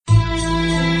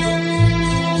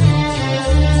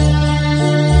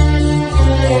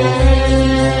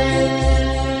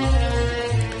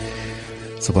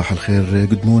Sabah al-Khair,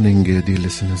 good morning dear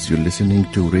listeners. You're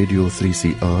listening to Radio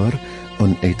 3CR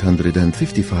on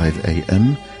 855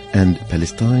 AM and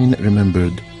Palestine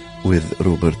Remembered with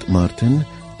Robert Martin,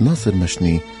 Nasser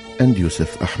Mashni and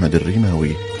Yusuf Ahmed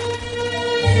al-Rimawi.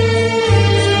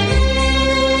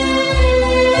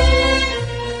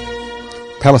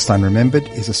 Palestine Remembered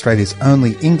is Australia's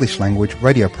only English language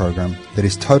radio program that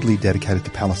is totally dedicated to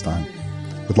Palestine.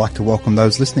 We'd like to welcome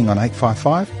those listening on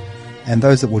 855 and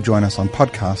those that will join us on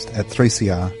podcast at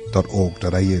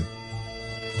 3cr.org.au.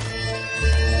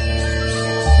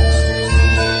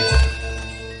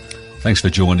 Thanks for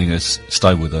joining us.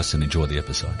 Stay with us and enjoy the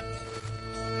episode.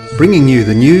 Bringing you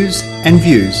the news and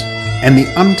views and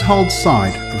the untold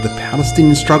side of the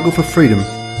Palestinian struggle for freedom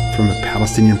from a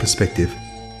Palestinian perspective.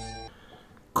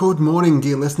 Good morning,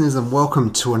 dear listeners, and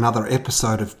welcome to another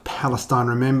episode of Palestine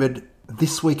Remembered.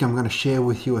 This week I'm going to share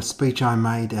with you a speech I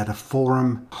made at a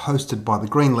forum hosted by the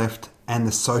Green Left and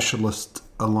the Socialist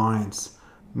Alliance.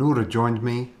 Noura joined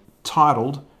me,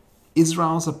 titled,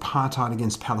 Israel's Apartheid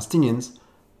Against Palestinians,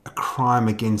 a Crime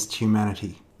Against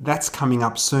Humanity. That's coming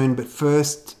up soon, but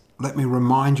first, let me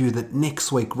remind you that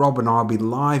next week Rob and I will be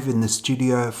live in the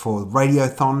studio for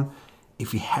Radiothon.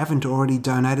 If you haven't already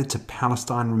donated to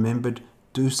Palestine Remembered,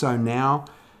 do so now.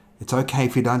 It's okay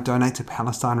if you don't donate to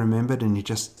Palestine Remembered and you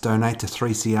just donate to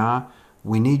 3CR.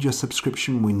 We need your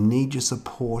subscription. We need your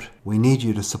support. We need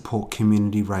you to support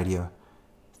community radio.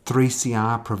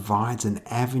 3CR provides an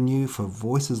avenue for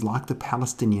voices like the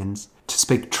Palestinians to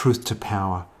speak truth to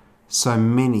power. So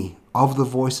many of the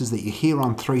voices that you hear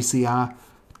on 3CR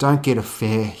don't get a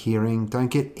fair hearing, don't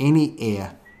get any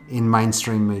air in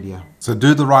mainstream media. So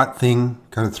do the right thing.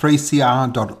 Go to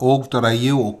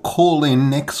 3cr.org.au or call in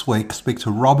next week, speak to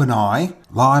Rob and I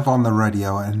live on the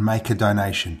radio and make a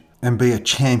donation and be a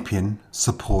champion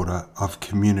supporter of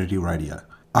community radio.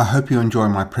 I hope you enjoy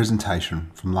my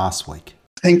presentation from last week.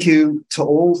 Thank you to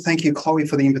all. Thank you, Chloe,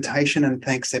 for the invitation, and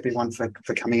thanks everyone for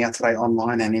coming out today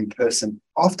online and in person.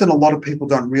 Often a lot of people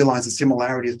don't realise the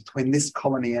similarities between this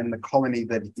colony and the colony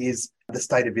that is the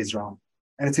State of Israel.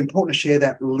 And it's important to share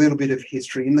that little bit of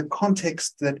history in the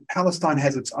context that Palestine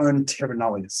has its own terra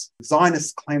nullius.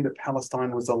 Zionists claimed that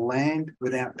Palestine was a land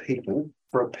without people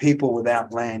for a people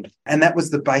without land. And that was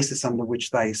the basis under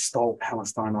which they stole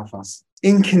Palestine off us.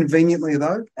 Inconveniently,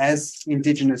 though, as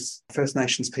Indigenous First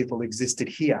Nations people existed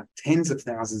here tens of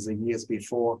thousands of years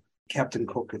before Captain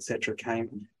Cook, etc.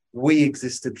 came, we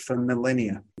existed for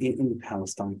millennia in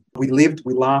Palestine. We lived,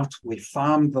 we laughed, we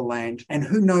farmed the land, and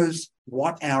who knows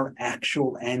what our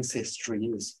actual ancestry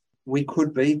is. We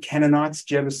could be Canaanites,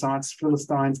 Jebusites,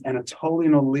 Philistines,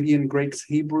 Anatolian or Lydian Greeks,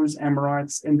 Hebrews,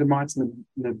 Amorites, Edomites,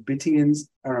 Nabateans,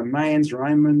 Arameans,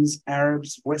 Romans,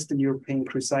 Arabs, Western European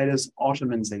Crusaders,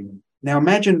 Ottomans even. Now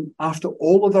imagine after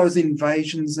all of those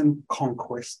invasions and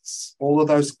conquests, all of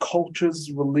those cultures,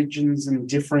 religions, and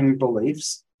differing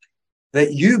beliefs,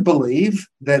 that you believe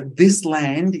that this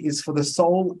land is for the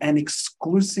sole and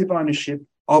exclusive ownership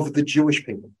of the Jewish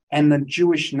people and the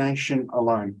Jewish nation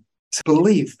alone. To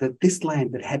believe that this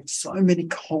land that had so many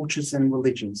cultures and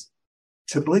religions,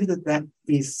 to believe that that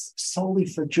is solely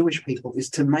for Jewish people is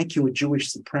to make you a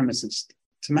Jewish supremacist,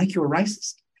 to make you a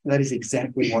racist. That is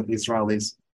exactly what Israel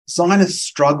is. Zionists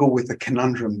struggle with a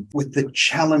conundrum, with the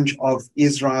challenge of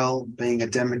Israel being a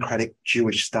democratic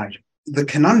Jewish state. The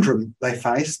conundrum they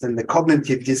faced and the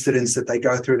cognitive dissonance that they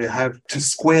go through to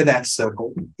square that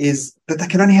circle is that they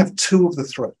can only have two of the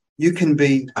three. You can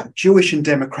be Jewish and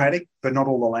democratic, but not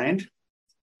all the land.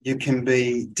 You can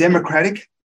be democratic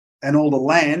and all the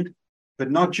land, but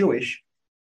not Jewish.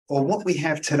 Or what we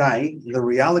have today, the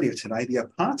reality of today, the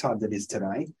apartheid that is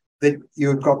today, that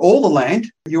you've got all the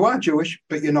land, you are Jewish,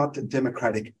 but you're not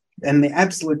democratic. And the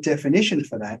absolute definition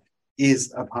for that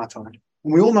is apartheid.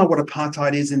 And we all know what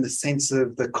apartheid is in the sense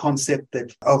of the concept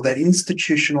of that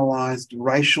institutionalized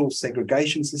racial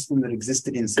segregation system that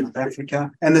existed in South Africa.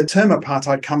 And the term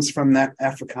apartheid comes from that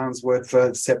Afrikaans word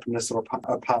for separateness or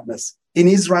apartness. In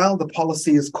Israel, the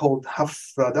policy is called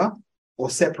hafrada, or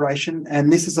separation,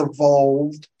 and this has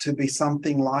evolved to be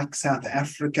something like South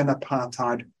African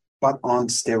apartheid, but on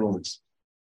steroids.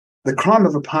 The crime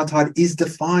of apartheid is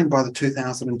defined by the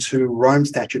 2002 Rome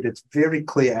Statute. It's very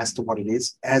clear as to what it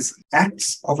is, as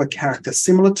acts of a character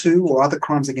similar to or other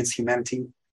crimes against humanity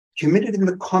committed in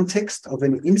the context of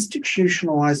an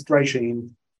institutionalized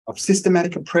regime of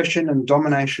systematic oppression and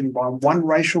domination by one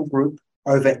racial group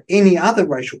over any other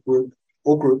racial group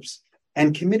or groups,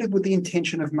 and committed with the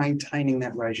intention of maintaining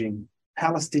that regime.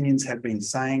 Palestinians have been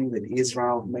saying that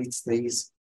Israel meets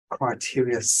these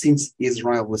criteria since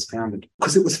Israel was founded,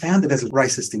 because it was founded as a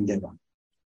racist endeavor.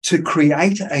 to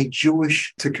create a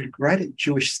Jewish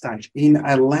state in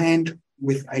a land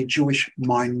with a Jewish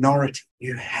minority,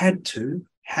 you have to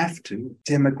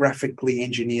demographically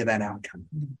engineer that outcome.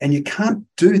 And you can't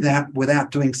do that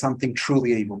without doing something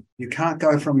truly evil. You can't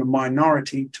go from a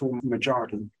minority to a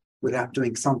majority without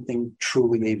doing something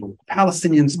truly evil.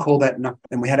 Palestinians call that Nakba,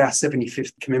 and we had our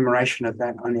 75th commemoration of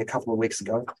that only a couple of weeks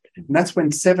ago. And that's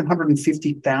when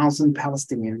 750,000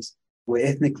 Palestinians were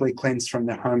ethnically cleansed from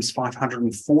their homes.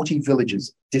 540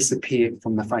 villages disappeared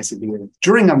from the face of the earth.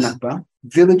 During Nakba,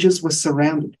 villages were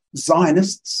surrounded.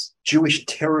 Zionists, Jewish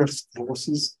terrorist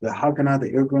forces, the Haganah,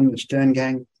 the Irgun, the Stern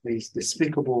Gang, these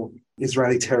despicable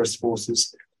Israeli terrorist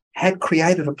forces, had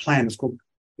created a plan. It's called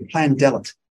the Plan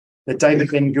Dalet, that David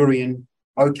Ben-Gurion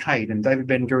okayed, and David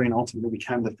Ben-Gurion ultimately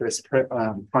became the first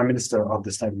prime minister of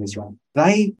the state of Israel.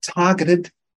 They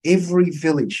targeted every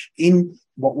village in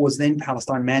what was then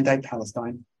Palestine, Mandate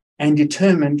Palestine, and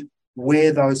determined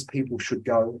where those people should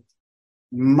go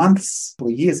months or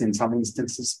years in some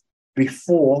instances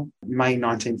before May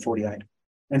 1948.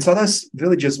 And so those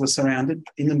villages were surrounded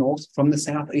in the north, from the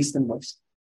south, east and west.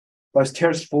 Those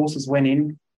terrorist forces went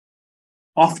in,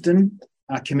 often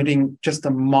committing just a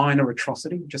minor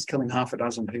atrocity, just killing half a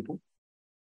dozen people,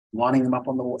 lining them up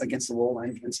on the wall, against the wall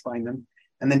and spraying them,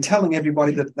 and then telling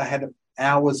everybody that they had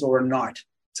hours or a night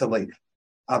to leave.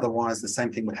 Otherwise, the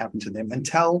same thing would happen to them. And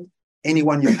tell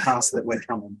anyone you pass that we're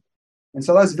coming. And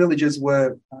so those villages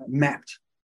were mapped.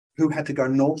 Who had to go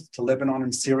north to Lebanon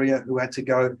and Syria, who had to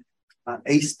go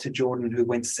east to Jordan, who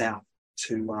went south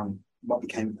to what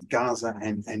became Gaza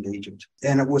and Egypt.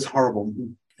 And it was horrible.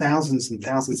 Thousands and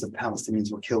thousands of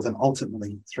Palestinians were killed, and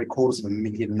ultimately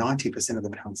 750,000, 90% of the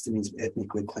Palestinians were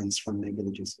ethnically cleansed from their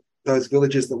villages. Those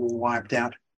villages that were wiped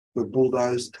out were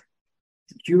bulldozed.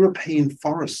 European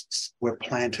forests were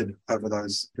planted over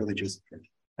those villages.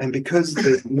 And because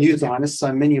the new Zionists,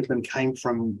 so many of them came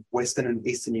from Western and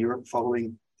Eastern Europe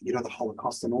following the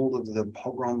Holocaust and all of the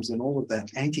pogroms and all of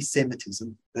that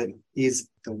anti-Semitism that is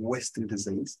the Western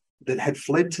disease that had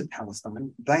fled to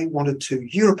Palestine, they wanted to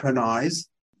Europeanize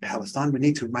Palestine. We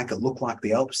need to make it look like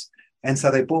the Alps. And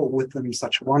so they brought with them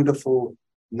such wonderful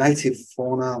native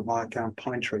fauna like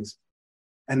pine trees.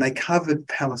 And they covered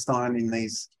Palestine in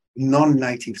these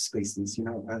non-native species,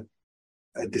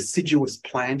 a deciduous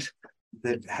plant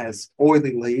that has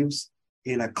oily leaves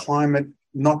in a climate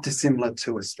not dissimilar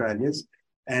to Australia's.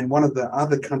 And one of the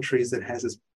other countries that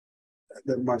has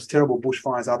the most terrible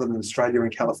bushfires other than Australia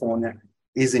and California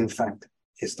is, in fact,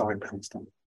 historic Palestine.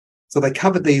 So they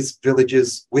covered these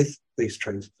villages with these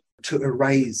trees to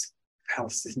erase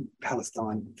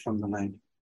Palestine from the land.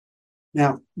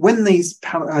 Now, when these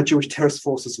Jewish terrorist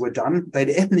forces were done, they'd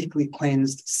ethnically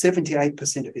cleansed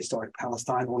 78% of historic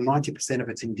Palestine, or 90% of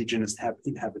its indigenous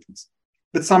inhabitants.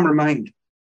 But some remained.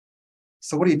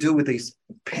 So what do you do with these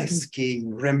pesky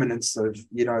remnants of,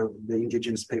 the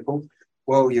indigenous people?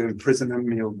 Well, you imprison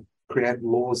them, you create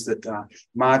laws that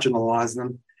marginalize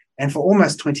them. And for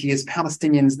almost 20 years,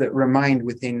 Palestinians that remained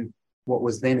within what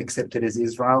was then accepted as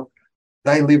Israel,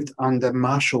 they lived under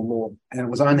martial law. And it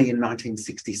was only in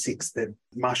 1966 that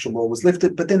martial law was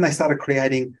lifted. But then they started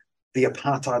creating the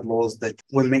apartheid laws that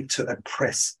were meant to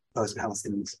oppress those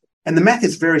Palestinians. And the math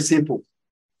is very simple.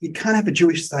 You can't have a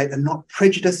Jewish state and not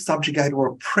prejudice, subjugate, or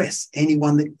oppress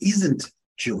anyone that isn't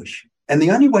Jewish. And the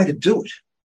only way to do it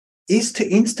is to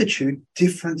institute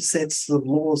different sets of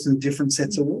laws and different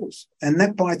sets of rules. And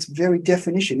that by its very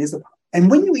definition is apartheid. And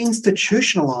when you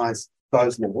institutionalize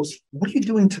those laws, what are you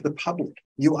doing to the public?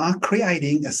 You are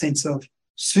creating a sense of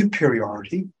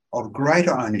superiority, of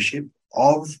greater ownership,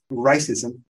 of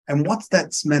racism. And what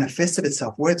that's manifested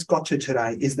itself, where it's got to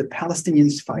today, is that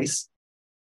Palestinians face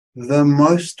the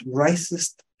most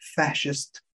racist,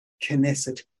 fascist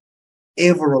Knesset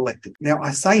ever elected. Now,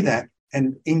 I say that,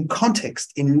 and in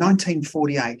context, in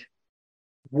 1948,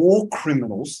 war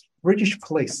criminals, British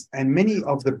police, and many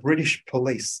of the British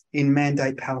police in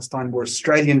Mandate Palestine were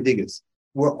Australian diggers,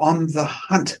 were on the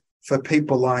hunt for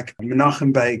people like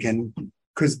Menachem Begin,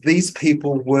 because these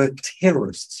people were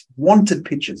terrorists, wanted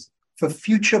pictures. For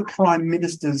future prime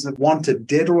ministers that wanted,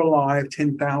 dead or alive,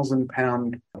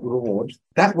 £10,000 reward.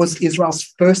 That was Israel's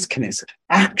first Knesset.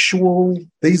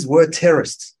 These were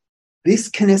terrorists. This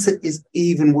Knesset is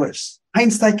even worse.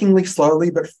 Painstakingly, slowly,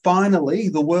 but finally,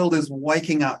 the world is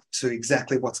waking up to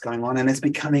exactly what's going on, and it's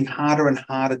becoming harder and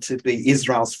harder to be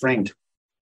Israel's friend.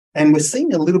 And we're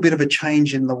seeing a little bit of a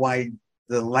change in the way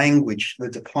the language,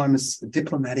 the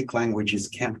diplomatic language is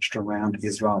couched around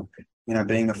Israel.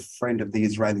 Being a friend of the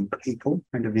Israeli people,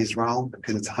 friend of Israel,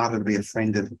 because it's harder to be a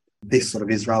friend of This sort of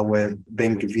Israel where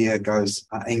Ben Gvir goes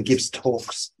and gives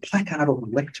talks, placard or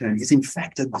lectern, is in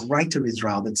fact a greater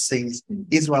Israel that sees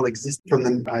Israel exist from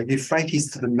the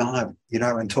Euphrates to the Nile,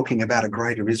 and talking about a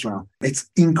greater Israel. It's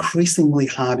increasingly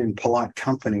hard in polite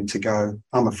company to go,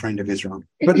 I'm a friend of Israel,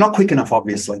 but not quick enough,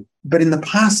 obviously. But in the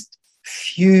past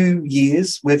few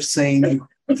years, we've seen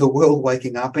the world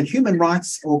waking up, and human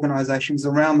rights organizations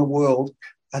around the world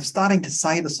are starting to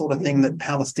say the sort of thing that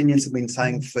Palestinians have been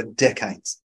saying for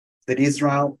decades, that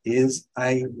Israel is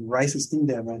a racist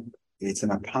endeavor, it's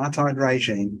an apartheid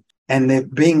regime, and they're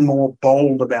being more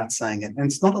bold about saying it. And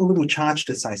it's not a little charge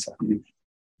to say so.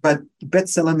 But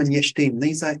B'Tselem and Yesh Din,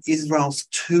 these are Israel's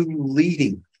two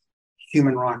leading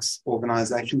human rights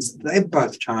organizations. They've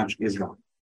both charged Israel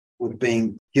with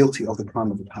being guilty of the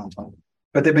crime of apartheid.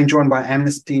 But they've been joined by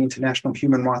Amnesty International,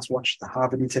 Human Rights Watch, the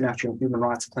Harvard International Human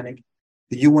Rights Clinic,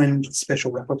 the UN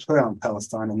Special Rapporteur on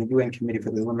Palestine, and the UN Committee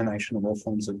for the Elimination of All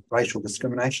Forms of Racial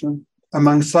Discrimination,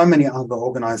 among so many other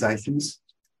organizations.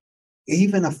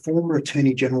 Even a former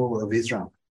Attorney General of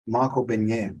Israel, Michael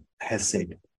Ben-Yair, has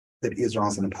said that Israel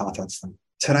is an apartheid state.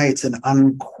 Today, it's an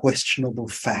unquestionable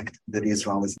fact that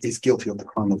Israel is guilty of the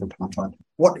crime of apartheid.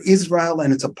 What Israel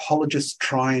and its apologists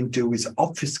try and do is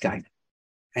obfuscate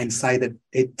and say that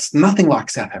it's nothing like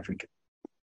South Africa.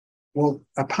 Well,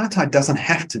 apartheid doesn't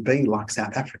have to be like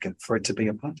South Africa for it to be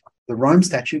apartheid. The Rome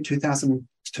Statute,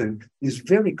 2002, is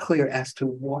very clear as to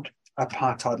what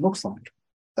apartheid looks like.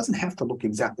 It doesn't have to look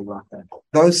exactly like that.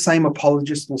 Those same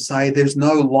apologists will say there's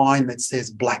no line that says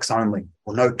blacks only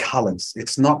or no colours.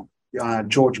 It's not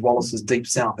George Wallace's Deep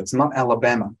South. It's not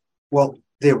Alabama. Well,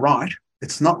 they're right.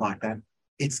 It's not like that.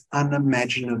 It's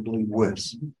unimaginably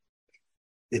worse.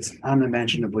 It's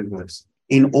unimaginably worse.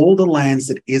 In all the lands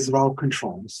that Israel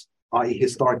controls, i.e.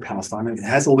 historic Palestine, and it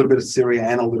has a little bit of Syria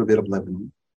and a little bit of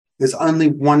Lebanon, there's only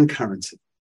one currency.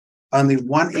 Only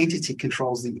one entity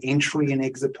controls the entry and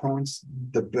exit points,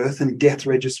 the birth and death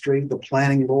registry, the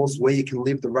planning laws, where you can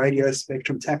live, the radio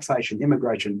spectrum, taxation,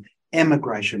 immigration,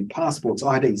 emigration, passports,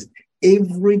 IDs.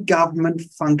 Every government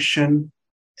function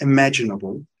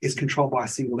imaginable is controlled by a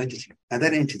single entity, and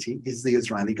that entity is the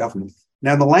Israeli government.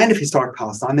 Now, in the land of historic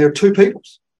Palestine, there are two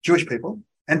peoples, Jewish people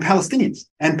and Palestinians.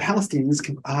 And Palestinians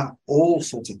are all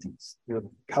sorts of things. There are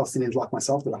Palestinians like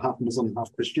myself that are half Muslim,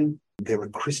 half Christian. There are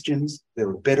Christians, there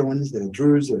are Bedouins, there are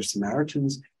Druze, there are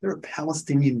Samaritans, there are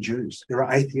Palestinian Jews, there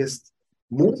are atheists.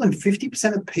 More than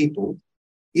 50% of people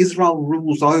Israel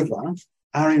rules over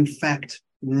are in fact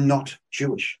not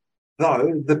Jewish,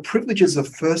 though the privileges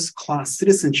of first-class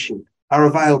citizenship are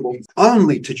available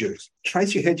only to Jews.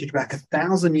 Trace your heritage back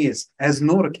 1,000 years, as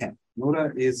Nora can.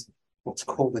 Nora is what's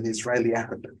called an Israeli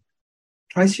Arab.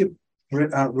 Trace your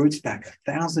roots back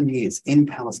 1,000 years in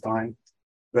Palestine,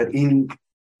 but in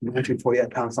 1948,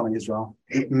 Palestine and Israel,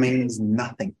 it means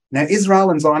nothing. Now, Israel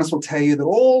and Zionists will tell you that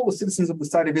all the citizens of the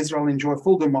state of Israel enjoy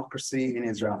full democracy in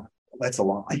Israel. That's a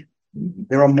lie.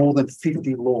 There are more than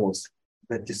 50 laws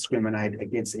that discriminate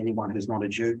against anyone who's not a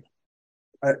Jew.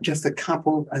 Just a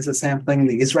couple as a sampling.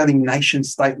 The Israeli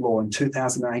nation-state law in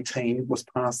 2018 was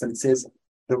passed, and it says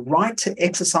the right to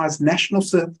exercise national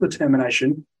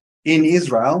self-determination in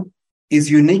Israel is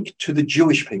unique to the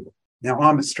Jewish people. Now,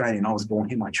 I'm Australian. I was born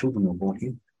here. My children were born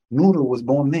here. Noura was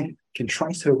born there. Can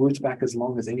trace her roots back as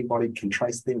long as anybody can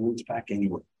trace their roots back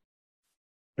anywhere.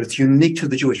 But it's unique to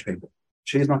the Jewish people.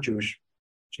 She is not Jewish.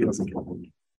 She doesn't count.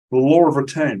 The law of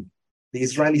return, the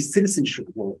Israeli citizenship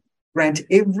law, grant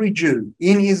every Jew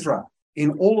in Israel,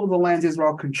 in all of the lands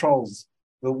Israel controls,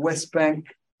 the West Bank,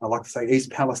 I like to say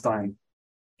East Palestine,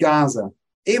 Gaza,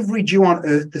 every Jew on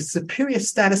earth, the superior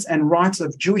status and rights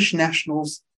of Jewish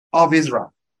nationals of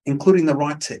Israel, including the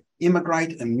right to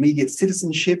immigrate, immediate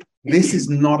citizenship. This is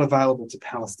not available to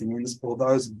Palestinians or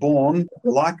those born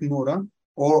like Noura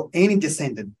or any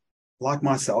descendant like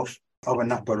myself of a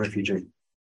Nakba refugee.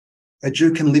 A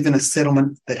Jew can live in a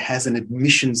settlement that has an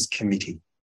admissions committee,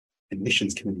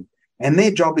 and their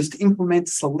job is to implement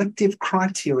selective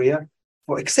criteria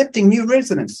for accepting new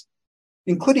residents,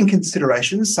 including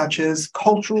considerations such as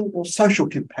cultural or social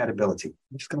compatibility.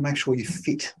 I'm just going to make sure you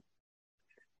fit.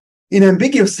 In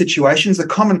ambiguous situations, a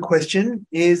common question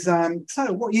is,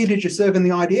 so what year did you serve in the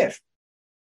IDF?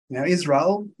 Now,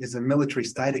 Israel is a military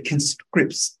state. It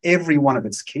conscripts every one of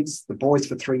its kids, the boys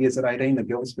for 3 years at 18, the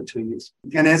girls for 2 years.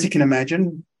 And as you can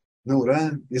imagine,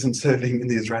 Noura isn't serving in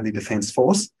the Israeli Defense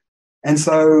Force. And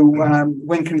so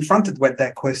when confronted with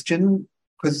that question,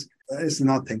 because It's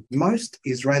another thing. Most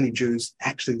Israeli Jews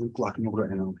actually look like Noura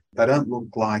and Ali. They don't look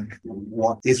like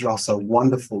what Israel's so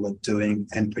wonderful at doing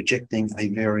and projecting a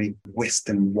very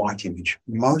Western white image.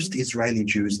 Most Israeli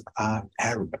Jews are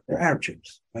Arab. They're Arab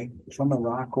Jews, right? From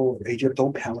Iraq or Egypt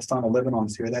or Palestine or Lebanon,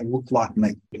 Syria. They look like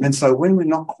me. And so when we're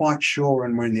not quite sure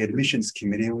and we're in the admissions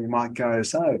committee, we might go,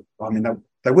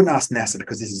 they wouldn't ask Nasser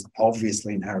because this is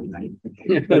obviously an Arab name.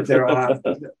 But there are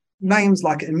names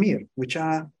like Emir, which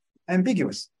are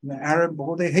ambiguous. They're Arab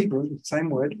or they're Hebrew, same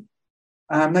word.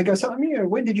 They go, so Amir,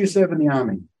 when did you serve in the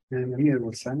army? And Amir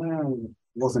would say, no, I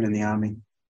wasn't in the army.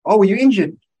 Oh, were you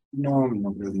injured? No, I'm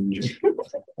not really injured.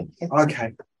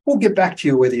 Okay, we'll get back to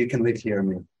you whether you can live here,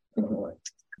 Amir.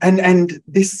 And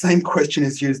this same question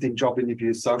is used in job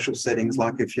interviews, social settings,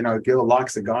 like if, a girl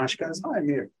likes a guy, she goes, hi,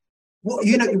 Amir. Well,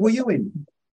 were you in?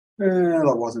 Well,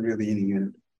 I wasn't really in a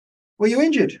unit. Were you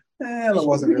injured? Well, I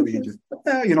wasn't really injured.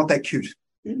 Oh, you're not that cute.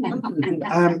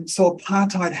 So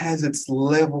apartheid has its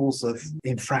levels of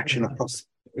infraction across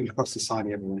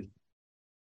society everywhere.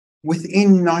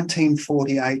 Within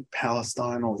 1948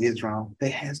 Palestine or Israel,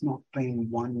 there has not been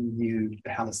one new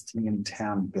Palestinian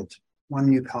town built, one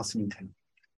new Palestinian town.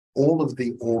 All of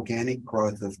the organic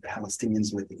growth of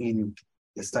Palestinians within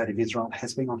the state of Israel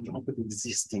has been on top of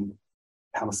existing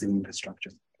Palestinian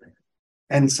infrastructure.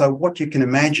 And so what you can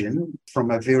imagine from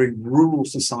a very rural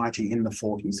society in the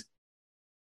 40s,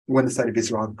 when the state of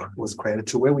Israel was created,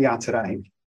 to where we are today,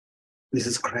 this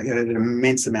has created an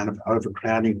immense amount of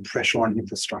overcrowding, pressure on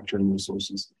infrastructure and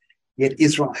resources. Yet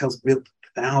Israel has built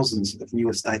thousands of new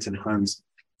estates and homes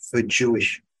for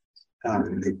Jewish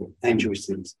people and Jewish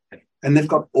citizens. And they've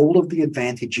got all of the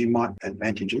advantages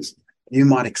you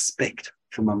might expect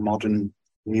from a modern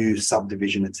new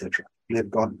subdivision, etc.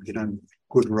 They've got,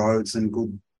 good roads and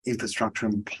good infrastructure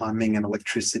and plumbing and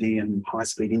electricity and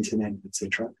high-speed internet,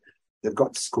 etc. They've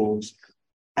got schools,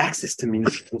 access to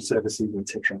municipal services,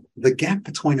 etc. The gap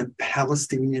between a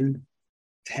Palestinian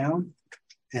town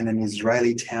and an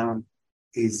Israeli town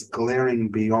is glaring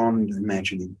beyond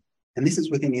imagining. And this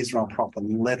is within Israel proper,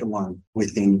 let alone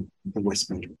within the West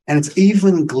Bank. And it's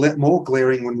even more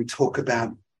glaring when we talk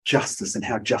about justice and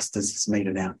how justice is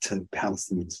meted out to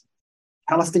Palestinians.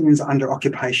 Palestinians under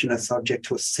occupation are subject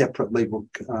to a separate legal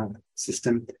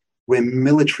system where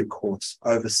military courts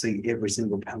oversee every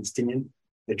single Palestinian,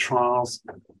 their trials,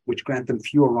 which grant them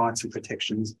fewer rights and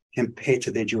protections compared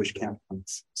to their Jewish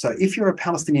counterparts. So if you're a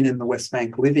Palestinian in the West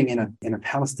Bank living in a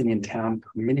Palestinian town,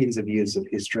 millions of years of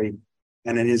history,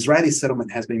 and an Israeli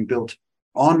settlement has been built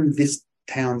on this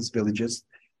town's villages,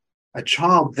 a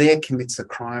child there commits a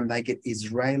crime, they get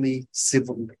Israeli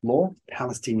civil law.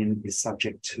 Palestinian is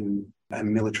subject to a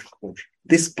military court.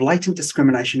 This blatant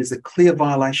discrimination is a clear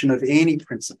violation of any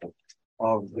principle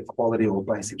of equality or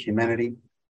basic humanity.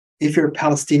 If you're a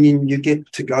Palestinian, you get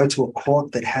to go to a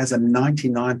court that has a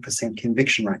 99%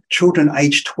 conviction rate. Children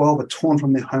aged 12 are torn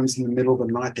from their homes in the middle of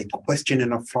the night. They're questioned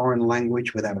in a foreign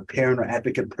language without a parent or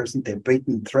advocate present. They're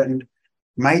beaten, threatened,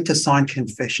 made to sign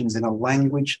confessions in a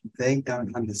language they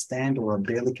don't understand or are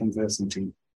barely conversant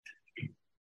in.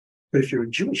 But if you're a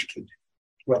Jewish kid,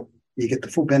 well, you get the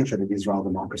full benefit of Israel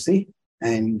democracy.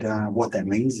 And what that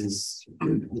means is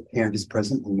the parent is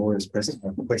present, the lawyer is present,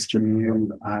 they'll question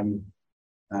you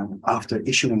after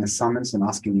issuing a summons and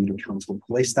asking you to come to a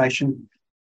police station.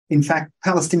 In fact,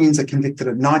 Palestinians are convicted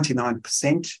at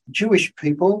 99%. Jewish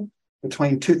people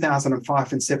between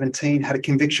 2005 and 17 had a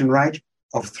conviction rate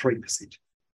of 3%.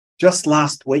 Just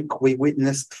last week, we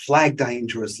witnessed Flag Day in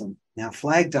Jerusalem. Now,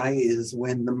 Flag Day is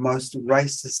when the most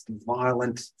racist,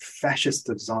 violent, fascist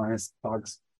of Zionist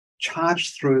thugs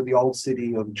charge through the old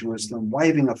city of Jerusalem,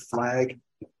 waving a flag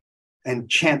and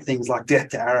chant things like death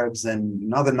to Arabs and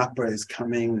another Nakba is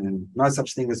coming and no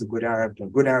such thing as a good Arab. A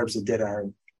good Arab's a dead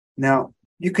Arab. Now,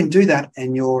 you can do that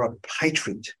and you're a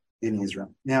patriot in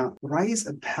Israel. Now, raise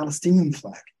a Palestinian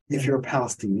flag if you're a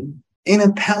Palestinian in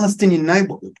a Palestinian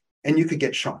neighborhood and you could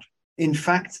get shot. In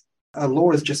fact, a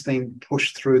law has just been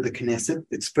pushed through the Knesset.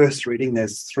 It's first reading.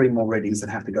 There's 3 more readings that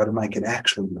have to go to make it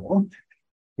actual law.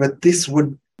 But this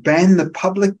would ban the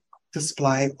public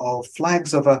display of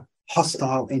flags of a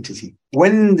hostile entity.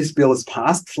 When this bill is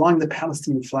passed, flying the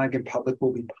Palestinian flag in public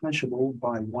will be punishable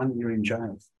by 1 year in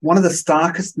jail. One of the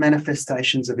starkest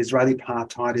manifestations of Israeli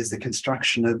apartheid is the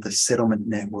construction of the settlement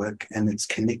network and its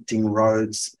connecting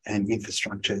roads and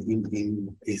infrastructure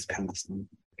in East Palestine.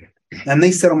 And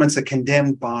these settlements are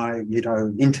condemned by,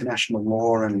 international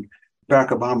law, and Barack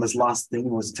Obama's last thing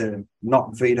was to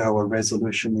not veto a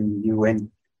resolution in the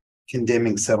UN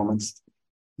condemning settlements.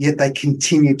 Yet they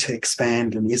continue to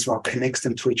expand and Israel connects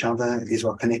them to each other.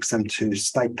 Israel connects them to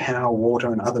state power,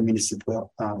 water and other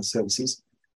municipal services.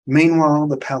 Meanwhile,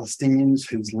 the Palestinians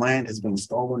whose land has been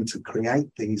stolen to create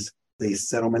these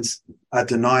settlements are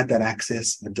denied that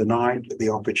access, are denied the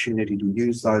opportunity to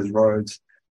use those roads.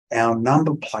 Our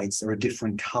number plates are a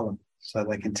different colour, so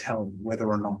they can tell whether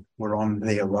or not we're on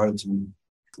their roads.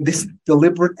 This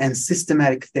deliberate and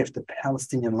systematic theft of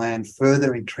Palestinian land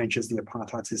further entrenches the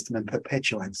apartheid system and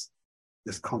perpetuates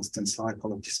this constant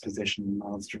cycle of dispossession,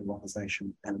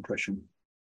 marginalisation and oppression.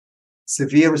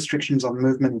 Severe restrictions on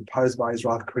movement imposed by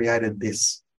Israel created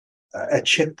this a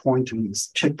checkpoint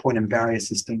and barrier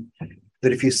system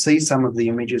that if you see some of the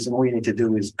images, and all you need to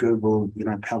do is Google,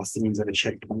 Palestinians at a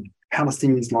checkpoint.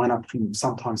 Palestinians line up from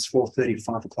sometimes 4:30,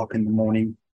 5 o'clock in the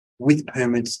morning with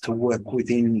permits to work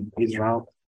within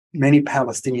Israel. Many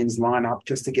Palestinians line up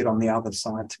just to get on the other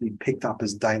side to be picked up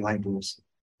as day labourers.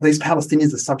 These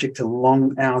Palestinians are subject to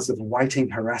long hours of waiting,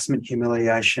 harassment,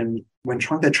 humiliation when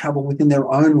trying to travel within their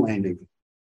own land even.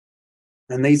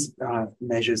 And these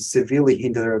measures severely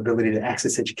hinder their ability to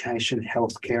access education,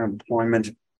 healthcare,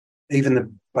 employment, even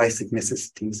the basic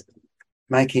necessities,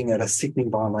 making it a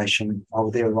sickening violation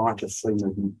of their right to free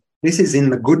movement. This is in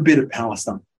the good bit of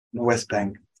Palestine, the West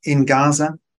Bank. In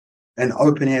Gaza, an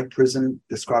open-air prison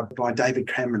described by David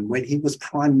Cameron when he was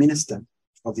Prime Minister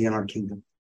of the United Kingdom.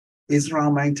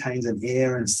 Israel maintains an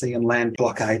air and sea and land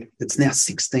blockade that's now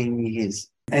 16 years.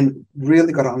 And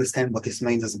really got to understand what this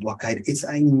means as a blockade. It's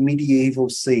a medieval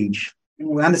siege.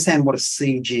 We understand what a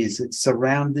siege is. It's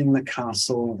surrounding the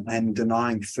castle and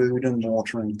denying food and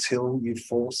water until you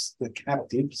force the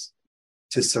captives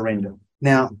to surrender.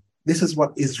 Now, this is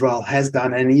what Israel has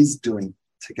done and is doing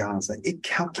to Gaza. It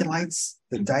calculates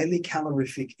the daily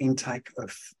calorific intake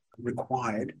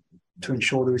required to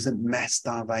ensure there isn't mass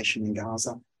starvation in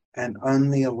Gaza and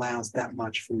only allows that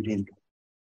much food in.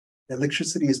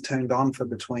 Electricity is turned on for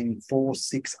between 4,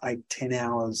 6, 8, 10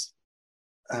 hours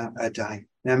a day.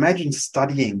 Now imagine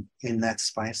studying in that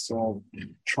space or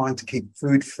trying to keep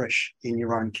food fresh in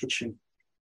your own kitchen.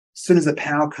 As soon as the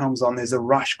power comes on, there's a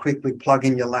rush, quickly plug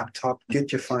in your laptop,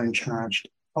 get your phone charged.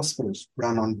 Hospitals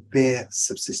run on bare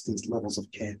subsistence levels of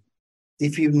care.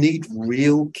 If you need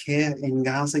real care in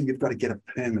Gaza, you've got to get a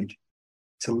permit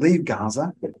to leave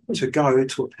Gaza to go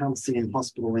to a Palestinian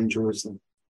hospital in Jerusalem.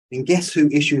 And guess who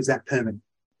issues that permit?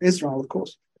 Israel, of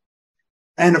course.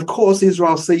 And of course,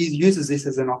 Israel uses this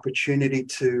as an opportunity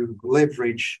to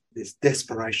leverage this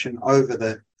desperation over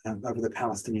the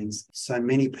Palestinians. So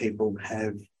many people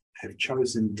have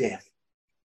chosen death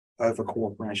over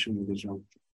cooperation with Israel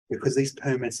because these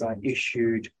permits are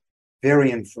issued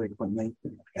very infrequently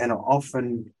and are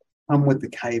often come with the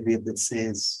caveat that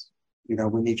says,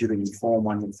 we need you to inform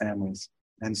one of your families.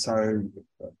 And so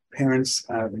parents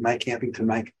are having to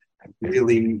make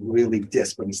really, really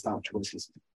desperate and stark choices.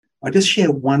 I just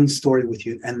share one story with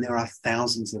you, and there are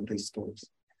thousands of these stories.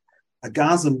 A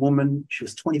Gazan woman, she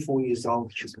was 24 years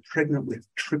old, she was pregnant with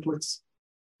triplets,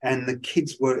 and the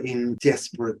kids were in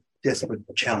desperate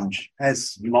challenge,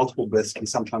 as multiple births can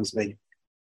sometimes be.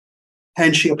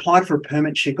 And she applied for a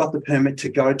permit. She got the permit to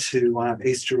go to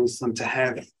East Jerusalem to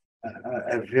have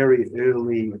a very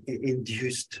early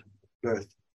induced birth.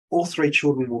 All 3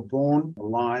 children were born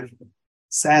alive.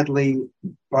 Sadly,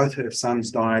 both her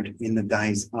sons died in the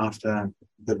days after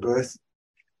the birth.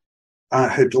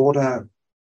 Her daughter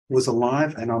was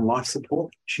alive and on life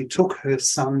support. She took her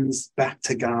sons back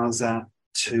to Gaza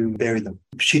to bury them.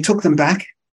 She took them back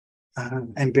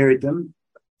and buried them,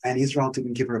 and Israel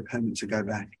didn't give her a permit to go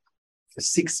back. For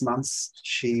 6 months,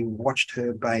 she watched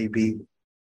her baby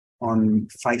on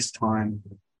FaceTime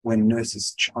when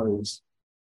nurses chose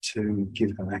to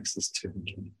give her access to her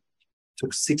kid. It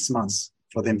took 6 months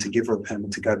for them to give her a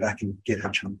permit to go back and get her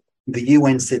child. The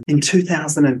UN said in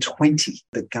 2020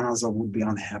 that Gaza would be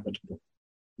uninhabitable.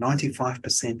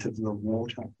 95% of the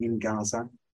water in Gaza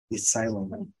is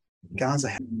saline. Gaza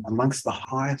has amongst the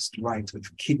highest rate of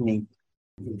kidney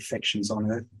infections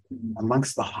on earth,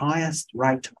 amongst the highest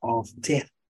rate of death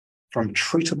from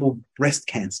treatable breast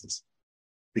cancers,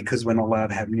 because we're not allowed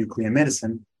to have nuclear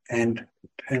medicine and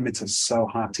permits are so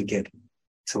hard to get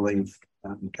to leave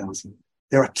Gaza.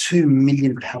 There are 2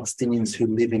 million Palestinians who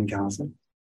live in Gaza.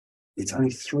 It's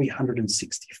only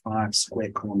 365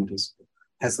 square kilometres.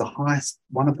 Has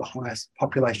one of the highest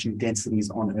population densities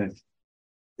on earth.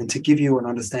 And to give you an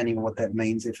understanding of what that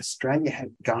means, if Australia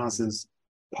had Gaza's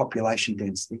population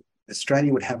density,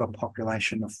 Australia would have a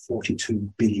population of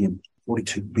 42 billion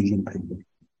people.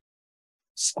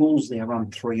 Schools there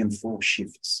run 3 and 4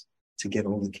 shifts to get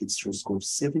all the kids through school.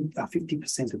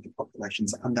 50% of the population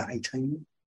is under 18,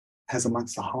 has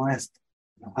amongst the highest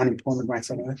unemployment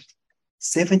rates on earth.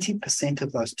 70%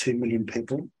 of those 2 million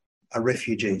people are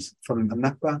refugees from the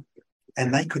Nakba,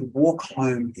 and they could walk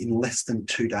home in less than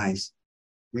 2 days.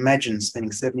 Imagine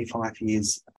spending 75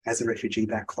 years as a refugee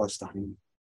back close to home.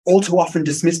 All too often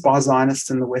dismissed by Zionists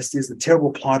in the West is the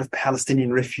terrible plight of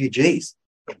Palestinian refugees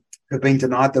who have been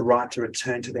denied the right to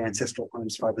return to their ancestral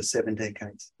homes for over 7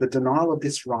 decades. The denial of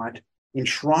this right,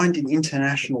 enshrined in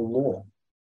international law,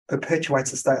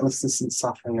 perpetuates the statelessness and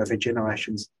suffering over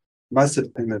generations, most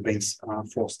of whom have been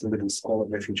forced to live in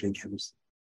squalid refugee camps.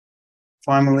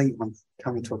 Finally, I'm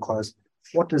coming to a close.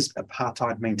 What does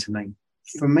apartheid mean to me?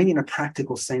 For me, in a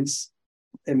practical sense,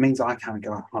 it means I can't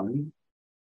go home.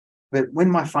 But when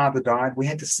my father died, we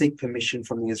had to seek permission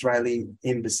from the Israeli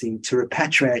embassy to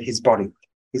repatriate his body.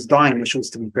 His dying wish was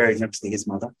to be buried next to his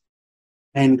mother.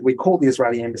 And we called the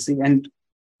Israeli embassy, and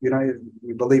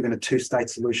we believe in a two-state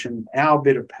solution. Our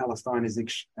bit of Palestine is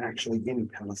actually in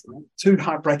Palestine. 2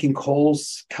 heartbreaking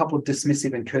calls, a couple of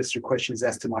dismissive and cursory questions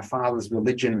as to my father's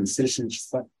religion and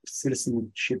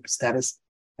citizenship status,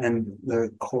 and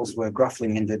the calls were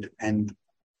gruffly ended, and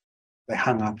they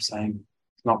hung up saying,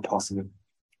 it's not possible.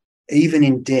 Even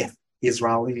in death,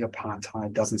 Israeli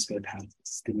apartheid doesn't spare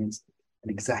Palestinians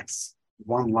and exacts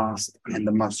one last and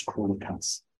the most cruel of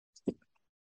cuts.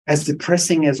 As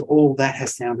depressing as all that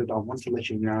has sounded, I want to let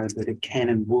you know that it can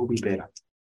and will be better.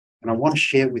 And I want to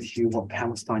share with you what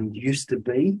Palestine used to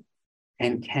be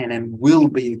and can and will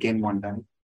be again one day.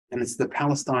 And it's the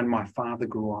Palestine my father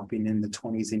grew up in the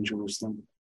 20s in Jerusalem.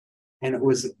 And it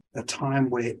was a time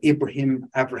where Ibrahim,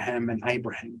 Abraham, and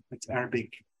Abraham, it's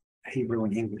Arabic, Hebrew,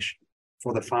 and English,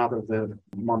 for the father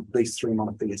of these 3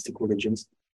 monotheistic religions,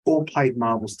 all played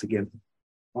marbles together.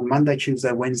 On Monday,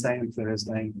 Tuesday, Wednesday, and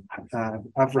Thursday,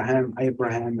 Abraham,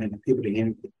 and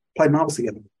Ibrahim played marbles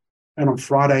together. And on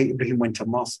Friday, Ibrahim went to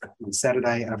mosque. On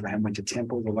Saturday, Abraham went to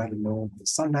temple, the later law. On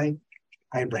Sunday,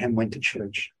 Abraham went to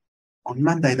church. On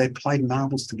Monday, they played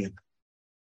marbles together.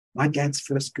 My dad's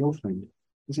first girlfriend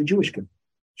was a Jewish girl.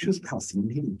 She was Palestinian.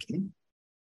 He didn't care.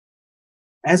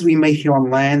 As we meet here on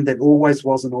land that always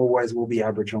was and always will be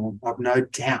Aboriginal, I've no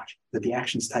doubt that the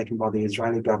actions taken by the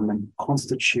Israeli government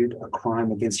constitute a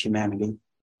crime against humanity,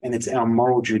 and it's our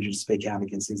moral duty to speak out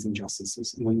against these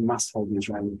injustices, and we must hold the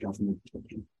Israeli government to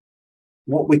account.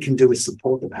 What we can do is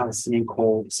support the Palestinian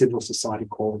call, civil society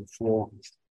call for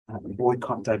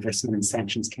boycott, divestment and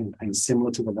sanctions campaigns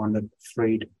similar to the one that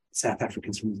freed South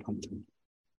Africans from the continent.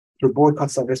 Through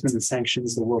boycotts, divestment and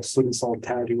sanctions, the world stood in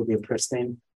solidarity with the oppressed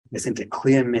then. They sent a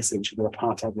clear message that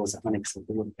apartheid was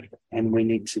unacceptable, and we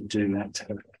need to do that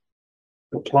too.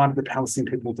 The plight of the Palestinian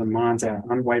people demands our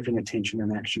unwavering attention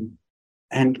and action.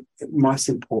 And most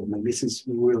importantly, this is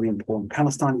really important,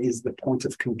 Palestine is the point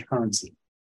of concurrency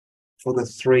for the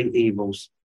 3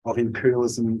 evils of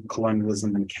imperialism,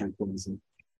 colonialism, and capitalism.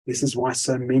 This is why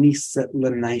so many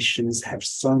settler nations have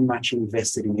so much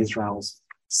invested in Israel's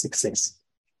success.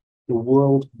 The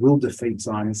world will defeat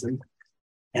Zionism,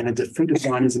 and a defeat of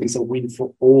Zionism is a win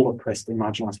for all oppressed and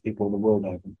marginalised people the world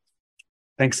over.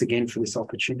 Thanks again for this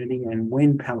opportunity, and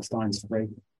when Palestine's free,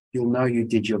 you'll know you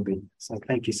did your bit. So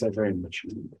thank you so very much.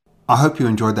 I hope you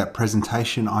enjoyed that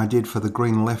presentation I did for the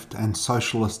Green Left and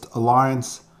Socialist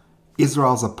Alliance.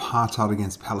 Israel's apartheid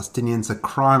against Palestinians, a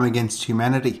crime against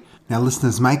humanity. Now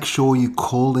listeners, make sure you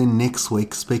call in next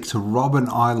week, speak to Rob and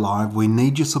I live. We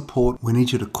need your support. We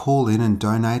need you to call in and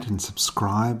donate and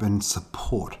subscribe and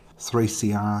support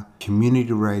 3CR,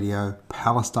 Community Radio,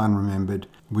 Palestine Remembered.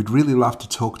 We'd really love to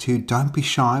talk to you. Don't be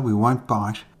shy, we won't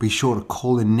bite. Be sure to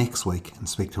call in next week and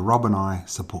speak to Rob and I,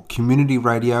 support Community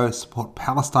Radio, support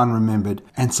Palestine Remembered,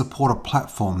 and support a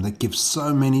platform that gives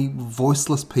so many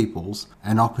voiceless peoples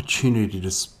an opportunity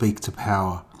to speak to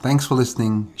power. Thanks for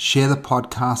listening. Share the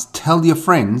podcast, tell your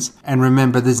friends, and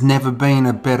remember there's never been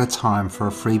a better time for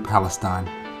a free Palestine.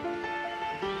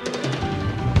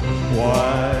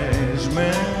 Wise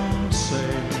men say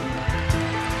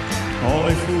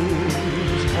only fools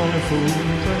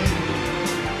pray.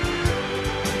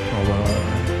 Oh,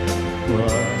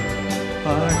 I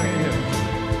am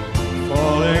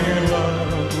falling in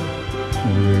love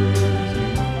with you.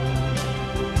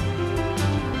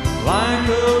 Like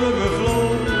a river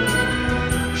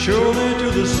flows surely to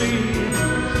the sea,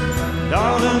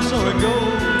 darling, so it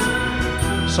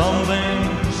goes. Some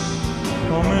things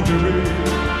are meant to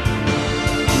be.